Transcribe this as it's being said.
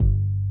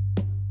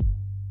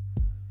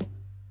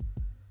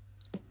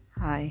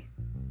Hi,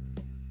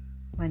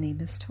 my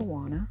name is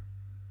Tawana.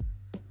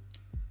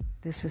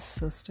 This is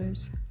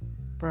Sisters,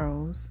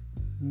 Bros,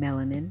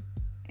 Melanin,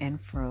 and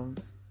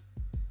Froze.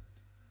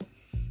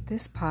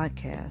 This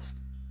podcast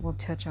will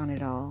touch on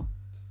it all,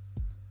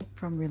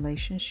 from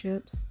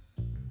relationships,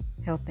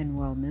 health and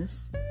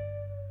wellness,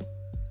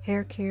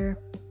 hair care,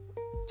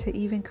 to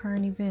even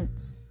current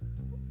events.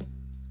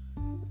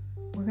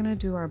 We're going to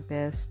do our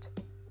best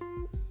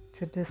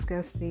to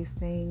discuss these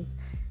things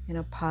in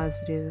a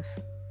positive,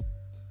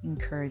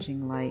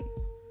 encouraging light.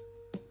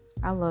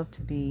 I love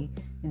to be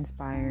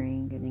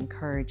inspiring and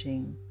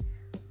encouraging,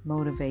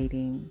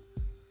 motivating.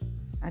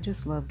 I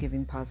just love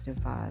giving positive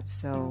vibes.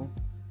 So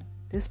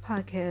this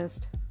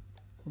podcast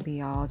will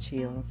be all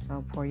chill.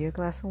 So pour your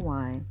glass of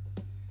wine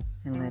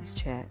and let's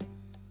chat.